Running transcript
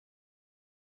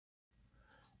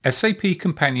SAP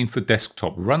Companion for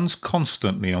Desktop runs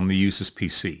constantly on the user's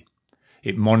PC.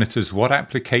 It monitors what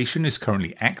application is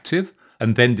currently active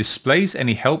and then displays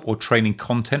any help or training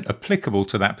content applicable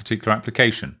to that particular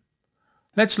application.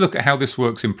 Let's look at how this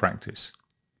works in practice.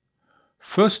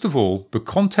 First of all, the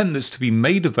content that's to be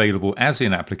made available as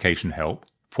in-application help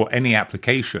for any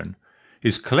application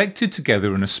is collected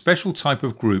together in a special type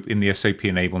of group in the SAP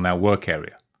Enable Now work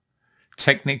area.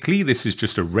 Technically, this is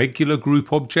just a regular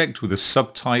group object with a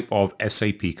subtype of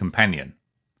SAP Companion.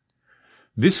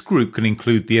 This group can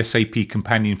include the SAP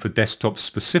Companion for Desktop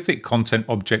specific content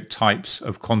object types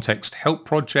of Context Help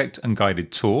Project and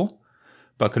Guided Tour,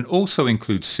 but can also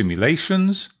include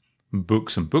simulations,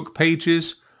 books and book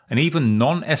pages, and even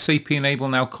non-SAP Enable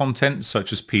Now content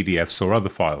such as PDFs or other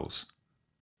files.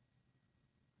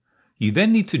 You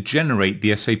then need to generate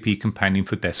the SAP Companion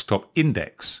for Desktop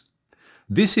index.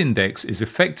 This index is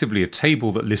effectively a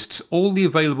table that lists all the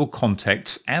available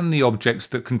contexts and the objects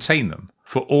that contain them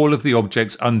for all of the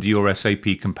objects under your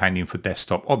SAP Companion for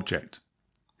Desktop object.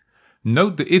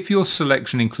 Note that if your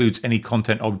selection includes any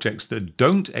content objects that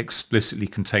don't explicitly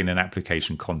contain an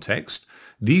application context,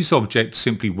 these objects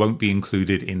simply won't be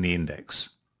included in the index.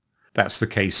 That's the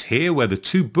case here where the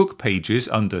 2 book pages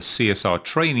under CSR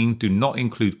training do not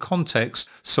include context,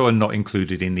 so are not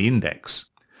included in the index.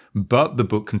 But the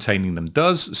book containing them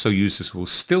does, so users will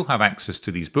still have access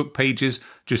to these book pages,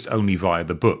 just only via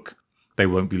the book. They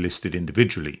won't be listed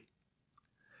individually.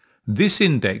 This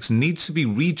index needs to be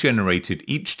regenerated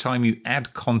each time you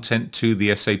add content to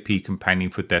the SAP Companion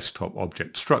for Desktop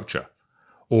object structure,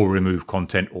 or remove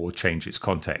content or change its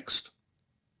context.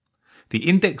 The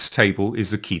index table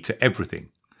is the key to everything.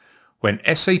 When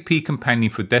SAP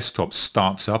Companion for Desktop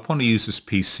starts up on a user's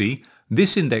PC,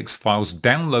 this index file is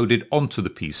downloaded onto the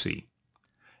PC.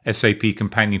 SAP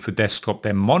Companion for Desktop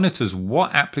then monitors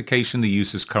what application the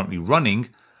user is currently running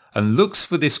and looks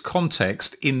for this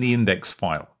context in the index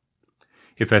file.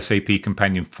 If SAP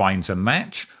Companion finds a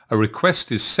match, a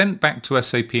request is sent back to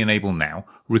SAP Enable Now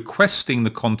requesting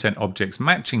the content objects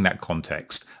matching that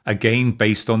context, again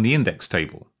based on the index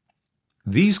table.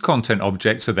 These content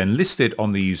objects are then listed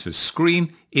on the user's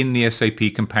screen in the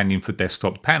SAP Companion for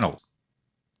Desktop panel.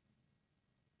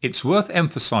 It's worth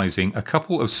emphasizing a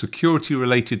couple of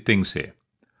security-related things here.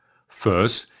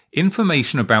 First,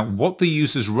 information about what the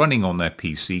user's running on their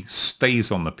PC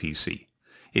stays on the PC.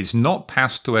 It's not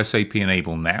passed to SAP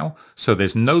Enable Now, so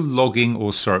there's no logging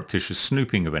or surreptitious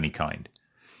snooping of any kind.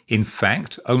 In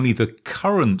fact, only the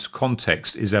current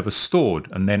context is ever stored,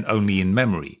 and then only in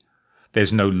memory.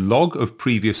 There's no log of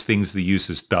previous things the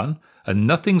user's done, and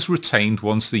nothing's retained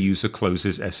once the user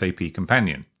closes SAP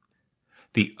Companion.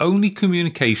 The only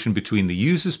communication between the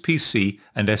user's PC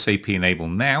and SAP Enable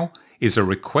Now is a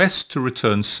request to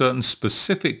return certain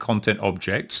specific content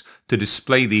objects to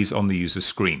display these on the user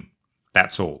screen.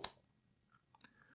 That's all.